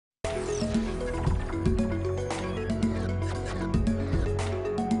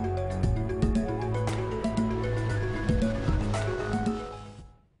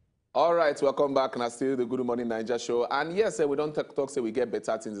All right, welcome back. And still the Good Morning Niger show. And yes, we don't talk, say we get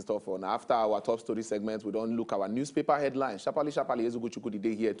better things in store for. Now, after our top story segment, we don't look our newspaper headlines. Shapali, Ezugu Chukudi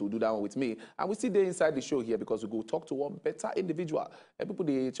day here to do that one with me. And we see there inside the show here because we go talk to one better individual. And people,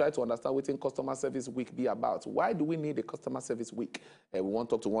 they try to understand what in customer service week be about. Why do we need a customer service week? We want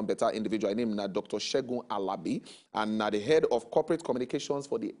to talk to one better individual. I name now Dr. Segun Alabi, and now the head of corporate communications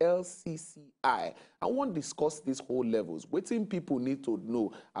for the LCCI. I want to discuss these whole levels. What people need to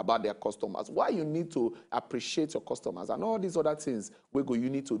know about their customers, why you need to appreciate your customers, and all these other things you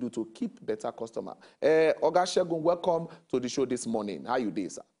need to do to keep better customer. Oga Segun, welcome to the show this morning. How you doing,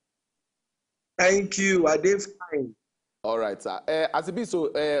 sir? Thank you. I did fine. All right, sir. As it be,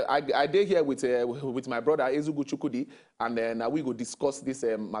 so I did here with my brother Ezugu Chukudi, and then we go discuss this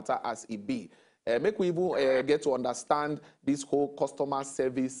matter as it be. Make we even get to understand this whole customer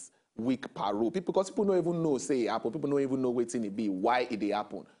service week parole. Because people don't even know, say, happen. People don't even know what's in it be, why it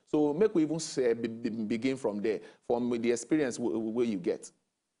happen. So make we even begin from there, from the experience where you get.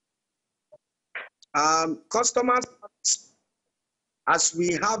 Customers, as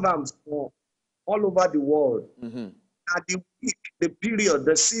we have them all over the world, at the week, the period,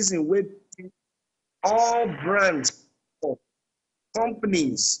 the season where all brands,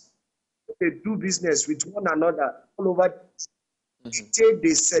 companies, they do business with one another all over.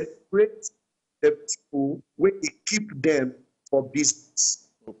 They celebrate the people where they keep them for business.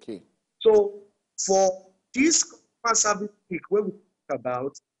 Okay. So for this customer service week, where we talk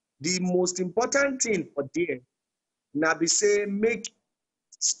about the most important thing for them, now be say make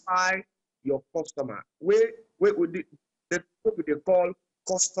satisfy your customer. Where would they call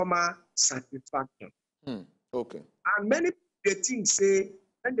customer satisfaction? Okay. And many people think say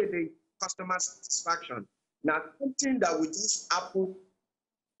when they customer satisfaction, now something that will just happen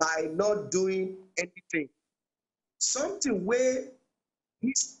by not doing anything. Something where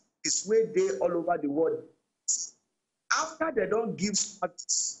this is where they all over the world. After they don't give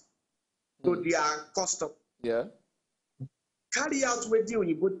service to their customer, carry out what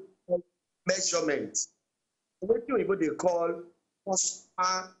you put measurement, what you they call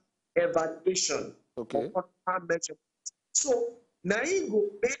customer evaluation. Okay. Or customer measurement. So now you go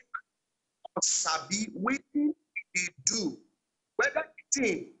make sabi waiting they do, whether the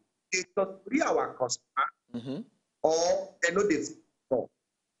thing they talk to our customer or they know they talk.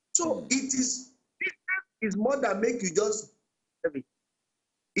 So it is more than make you just it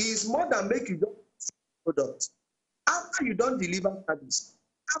is more than make you just product. After you don't deliver service,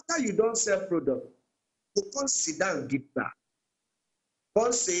 after you don't sell product, you can't sit down and give back.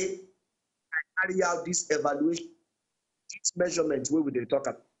 Don't say I carry out this evaluation, this measurement where we they talk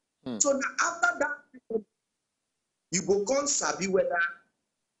about. So now after that, you go come sabi whether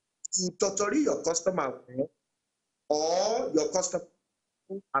you totally your customer or your customer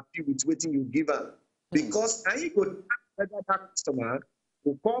happy with waiting you give them. Because now you go whether that customer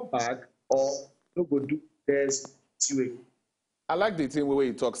will come back or no go do this way. I like the thing where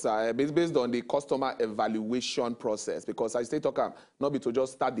you talk, sir. It's based on the customer evaluation process. Because I stay talking, not be to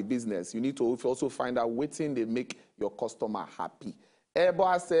just start the business. You need to also find out waiting they make your customer happy.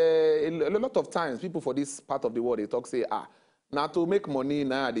 But as a lot of times, people for this part of the world, they talk, say, now to make money,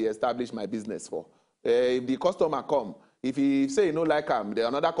 now they establish my business for. If the customer come, if he say you know like him,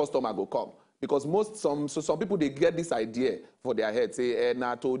 another customer go come. Because some people, they get this idea for their head. Say,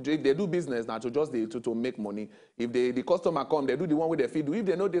 now if they do business, now to just to make money. If the customer come, they do the one with their feed. If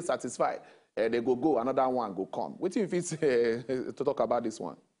they know they're satisfied, they go, another one go come. What if it's to talk about this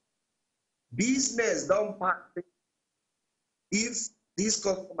one? Business don't pass. If this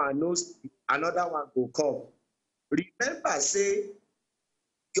customer knows another one will come. Remember, say,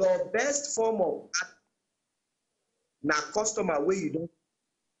 your best form of na customer where you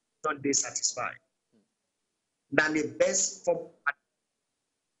don't be satisfied. Than the best form.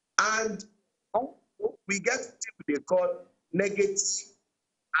 And we get what they call negative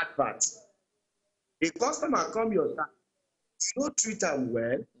adverts. A customer come your side, you don't treat them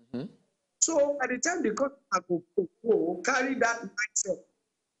well. So by the time the customer go carry that mindset,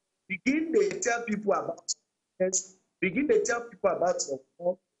 begin to tell people about this, begin to tell people about your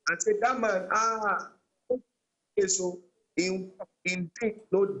phone, and say that man, okay, so in thing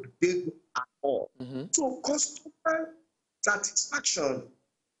no they good at all. So customer satisfaction,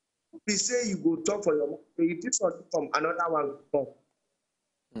 we say you go talk for your money. If this one come, another one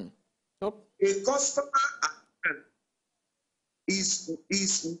come. A customer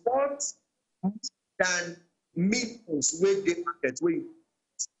is what than millions where they market where you.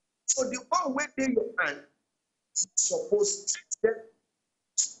 So the one where they your hand is supposed to treat them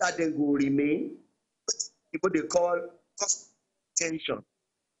that they will remain. People they call cost tension.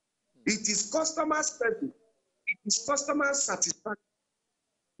 It is customer service. It is customer satisfaction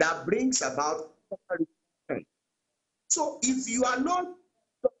that brings about customer retention. So if you are not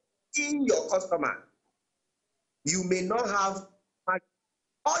in your customer, you may not have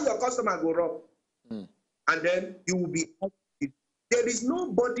all your customer go wrong, and then you will be active. There is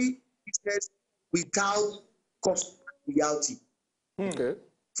nobody business without customer reality. Okay.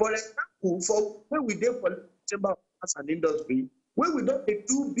 For example, for when we did for Chamber of Commerce and Industry, when we don't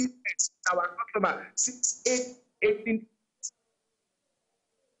do business with our customer 18,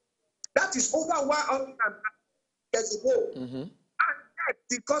 that is over 100 years ago. And yet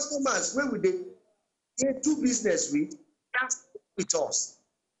the customers when we did do business with, that's with us.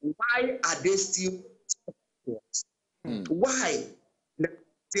 Why are they still with us? Why?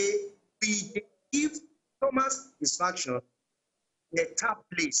 We give customers satisfaction a top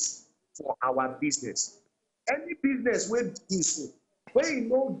place for our business. Any business where you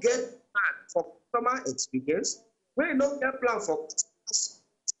don't get plan for customer experience, where you don't get plan for customers,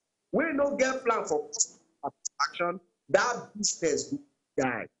 where you don't get plan for customer satisfaction, that business will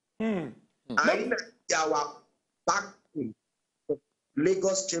die. And our back in the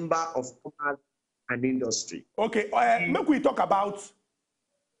Lagos Chamber of Commerce and Industry. Okay, make we talk about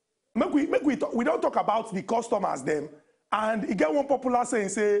we don't talk about the customers them, and you get one popular saying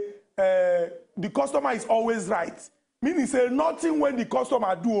say the customer is always right, meaning say nothing when the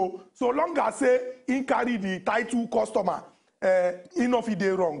customer do, so long as say he carry the title customer, enough he dey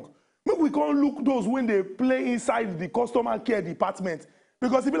wrong. Make we can't look those when they play inside the customer care department,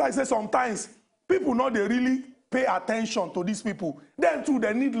 because it be like say sometimes people know they really pay attention to these people. Then too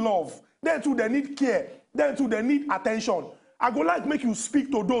they need love, then too they need care, then too they need attention. I go like make you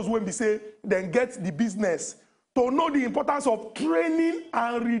speak to those when we say then get the business to know the importance of training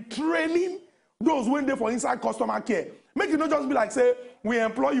and retraining those when they for inside customer care. Make you not just be like say we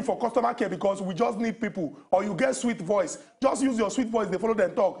employ you for customer care because we just need people, or you get sweet voice. Just use your sweet voice, they follow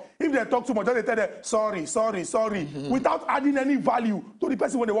them talk. If they talk too much, just they tell them sorry, without adding any value to the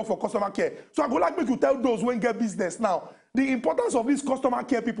person when they work for customer care. So I go like make you tell those when get business now the importance of these customer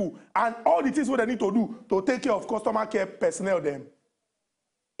care people and all the things what they need to do to take care of customer care personnel them.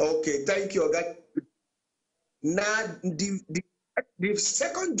 Okay, thank you. Now the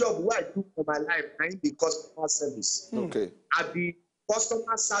second job what I do for my life is the customer service. Okay. I be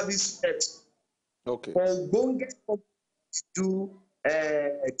customer service rep. Okay. For going to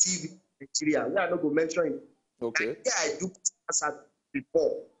TV Nigeria, we are not going to mention it. Okay. Yeah, I do customer service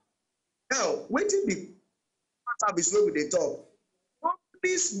before. Now, waiting the service where we they talk.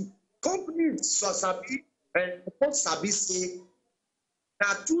 Companies so sabi and sabi say there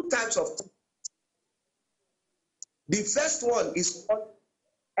are two types of. The first one is called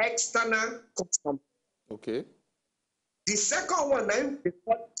external customer. Okay. The second one is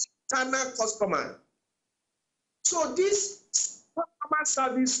called internal customer. So these customer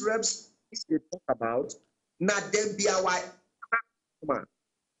service reps they talk about, now them be our customer.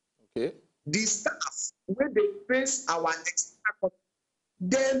 Okay. The staff when they face our external customer,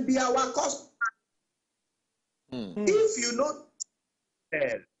 then be our customer. If you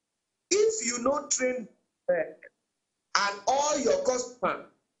not train and all your customers,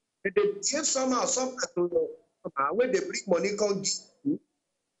 they give somehow to your customer when they bring money come give you,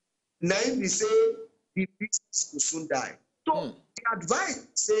 now we say the business will soon die. So the advice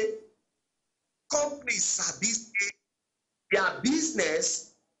say companies sabi say their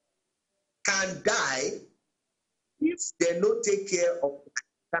business can die if they don't take care of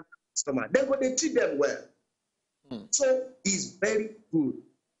the customer. Then when they treat them well. So it's very good.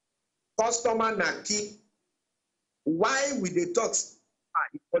 Customer na key. Why we dey talk it's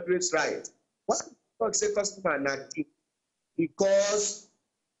always right? Why we talk say customer na key? Because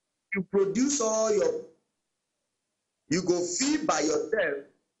you produce all your, you go feed by yourself,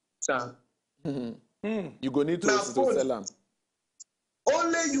 sir. You go need to sell them.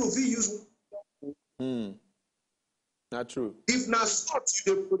 Only you fit use. Not true. If na salt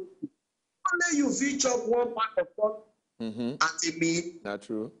you dey produce, only you fit chop one part of salt at a meal. Not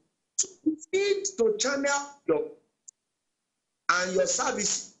true. So you need to channel your and your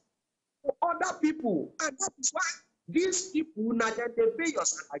service to other people, and that is why these people now then they pay your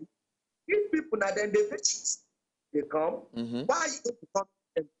salary. These people now then they pay. They come. Why you don't become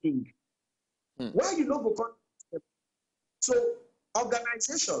a king? Why you don't become? So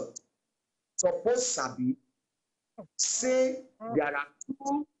organization suppose sabi say there are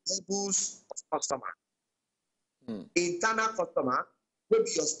two levels of customer. Internal customer will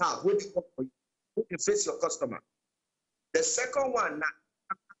be your staff, will be for you, will be face your customer. The second one na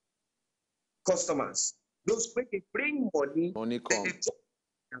customers, those when they bring money come.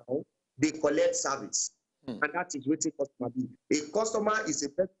 now, they collect service. And that is what a customer be. A customer is a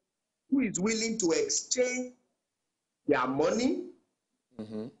person who is willing to exchange their money,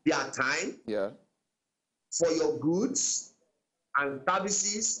 their time, for your goods and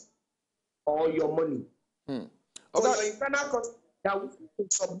services or your money. For your internal customer, they are willing to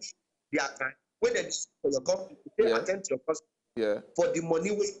submit their time when they for your company, they attend to your customer for the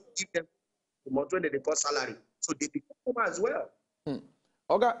money we give them the money when they call salary. So they become customer as well.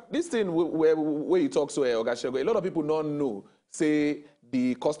 Oga, this thing where you talk so, Oga Segun, a lot of people don't know, say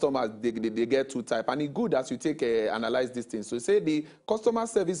the customers, they get two type. And it's good as you take analyze this thing. So say the customer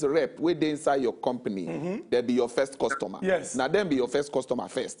service rep, where they inside your company, they be your first customer. Yes. Now them be your first customer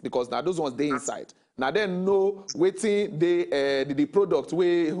first, because now those ones they inside. Now then know waiting the product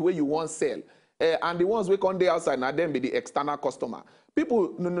where you want sell. And the ones we come there outside, now them be the external customer.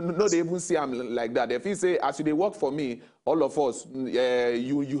 People no they even see them like that. If you say, as they work for me, all of us, we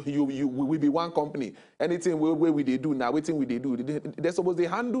be one company. Anything we they do now, waiting we they do. They're supposed to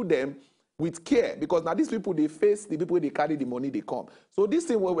handle them with care, because now these people they face the people they carry the money they come. So this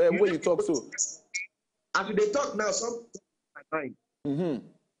thing where you talk so. As they talk now, something my mind.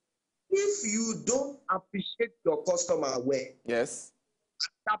 If you don't appreciate your customer well, yes,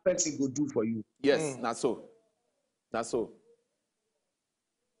 that person will do for you. Yes, not so. Not so.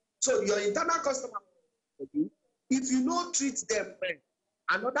 So your internal customer, if you don't treat them well,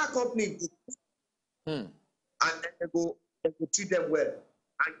 another company and then they go treat them well.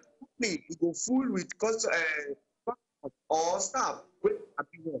 And company you go full with customers or staff with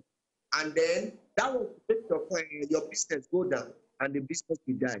happiness. And then that will make your business go down and the business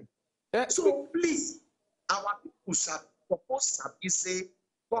will die. So please, our people supposed to say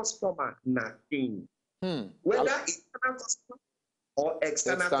customer nothing. Whether internal customer or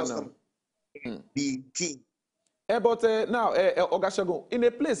external customer, the king. But now, Oga Segun, in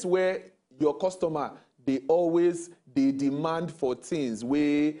a place where your customer, they demand for things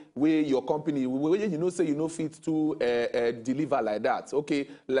where your company, where you know say you know fit to deliver like that. Okay,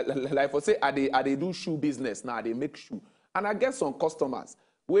 like for say, they do shoe business now, they make shoe. And I get some customers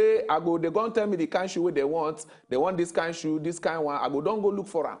where they go and tell me the kind of shoe where they want this kind of shoe, this kind one. Don't go look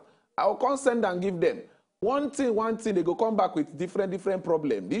for them. I'll come send and give them. One thing, they go come back with different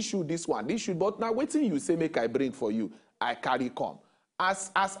problem. This shoe, this one, this shoe. But now waiting you say make I bring for you, I carry come. As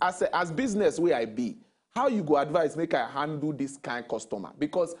business where I be, how you go advise make I handle this kind of customer?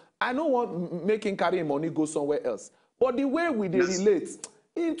 Because I don't want making carry money go somewhere else. But the way we relate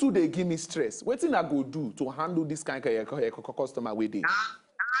into they give me stress. What thing I go do to handle this kind of customer with it?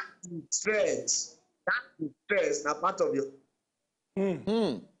 That stress now part of your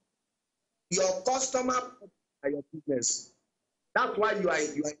your customer and your business. That's why you are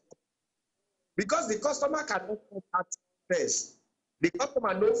because the customer cannot that stress. The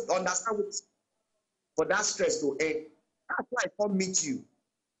customer knows understand what for that stress to end. That's why I come meet you.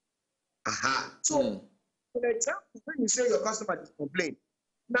 So for example, when you say your customer is complain,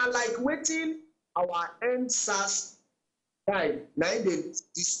 now like waiting our end SARS time, now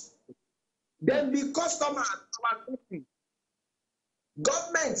this then the customer our company.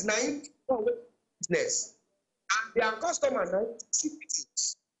 Government now business and their customer now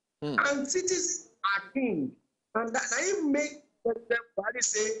citizens. And citizens are king. And that now make them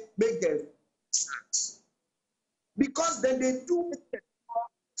say make them start. Because then they do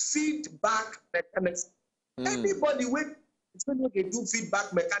feedback mechanism. Anybody when they do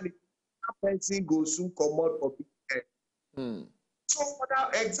feedback mechanism, that person goes soon come out for business. So for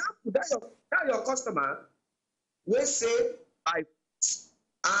that example, that your customer will say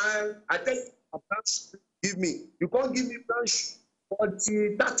and I tell you, give me. You can't give me branch for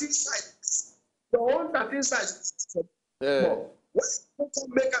the 13 size. Your own 13 size. What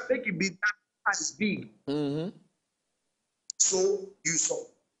make it be that size big? So you saw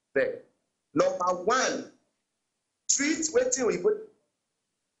there. Number one, treat waiting we put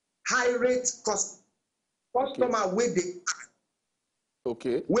high rate customer where they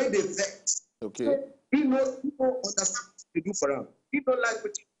where they vex. He know understand what they do for them. He don't like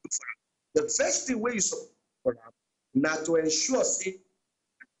what you do for them. The first thing where you support for them now to ensure say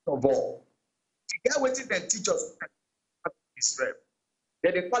of all. You get waiting then teach us this rep.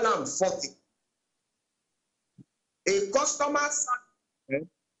 Then they call them 40. A customer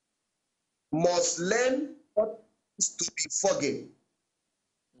must learn what is to be forgiving.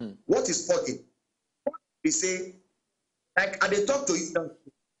 What is forgiving? They say, like, and they talk to you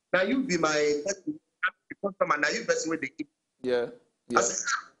now you be my customer, now you person where they keep. I said,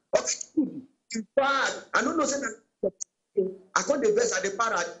 okay, in fact, I don't know, say I call the best at the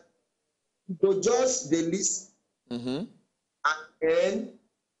parrot to just the list and then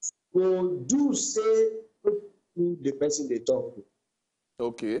go do say to the person they talk to.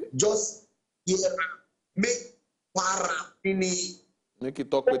 Okay. Just hear make para finish. Make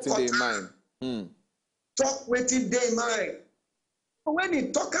it talk within their mind. Talk within their mind. When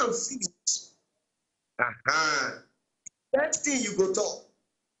he talk and finish, next thing you go talk.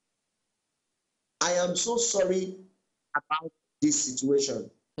 I am so sorry about this situation.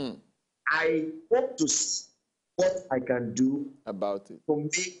 I hope to see what I can do about it to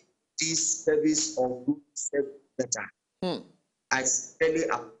make this service of good service better. I sincerely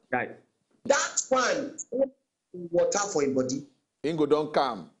apologize. That one, water for him body. Ingo don't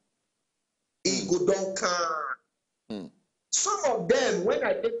come. Ingo don't come. Some of them, when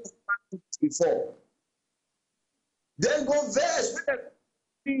I did before, they go verse when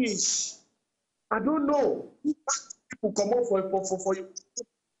they finish. I don't know. People come out for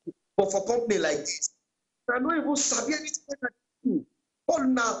company like this. I don't even sabi anything I do. All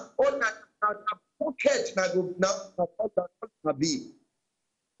now pocket now be.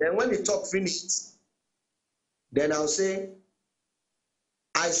 Then when the talk finished, then I'll say,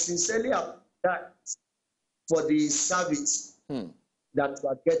 I sincerely apologize for the service that we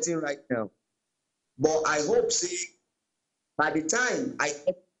are getting right now. But I hope, say, by the time I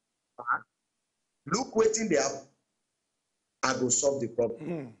get back, look waiting there, I will solve the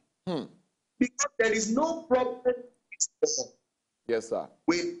problem. Because there is no problem. Yes, sir.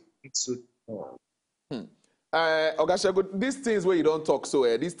 Wait, it's so. Oga Segun, these things where you don't talk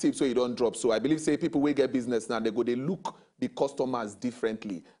so, these tips where you don't drop so, I believe say people will get business now, they look the customers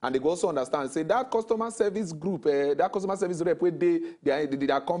differently. And they go also understand, say that customer service group, that customer service rep where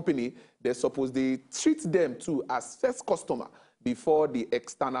their company, they're supposed they treat them too as first customer before the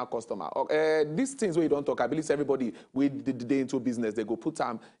external customer. These things where you don't talk, I believe everybody with the day into business, they go put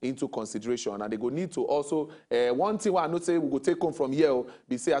them into consideration, and they go need to also, one thing I know say we go take home from here,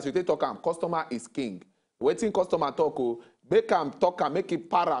 be say as you take talk, customer is king. Waiting customer talk, make him talk and make it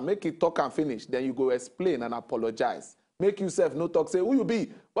para, make it talk and finish. Then you go explain and apologize. Make yourself no talk, say who you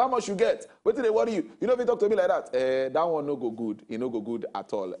be, how much you get, what did they worry you? You know if you talk to me like that, that one no go good. It no go good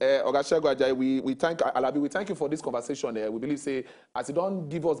at all. Oga Segun Ajayi, we thank Alabi, we thank you for this conversation. We believe say as you don't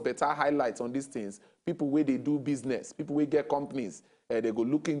give us better highlights on these things, people where they do business, people where get companies, they go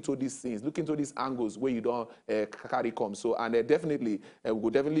look into these things, look into these angles where you don't carry come. So, and definitely, we will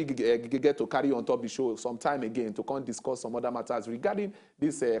definitely get to carry on top the show sometime again to come discuss some other matters regarding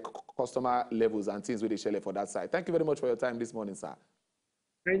these customer levels and things where they share for that side. Thank you very much for your time this morning, sir.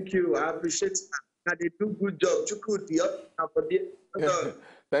 Thank you. I appreciate that. They do good job.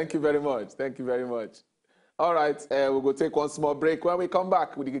 Thank you very much. Thank you very much. All right, we'll go take one small break. When we come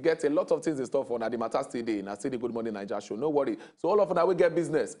back, we get a lot of things in store for the matter today. And I say the Good Morning Nigeria show. No worry. So all of us, we get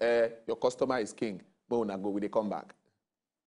business. Your customer is king. But we go, we come back.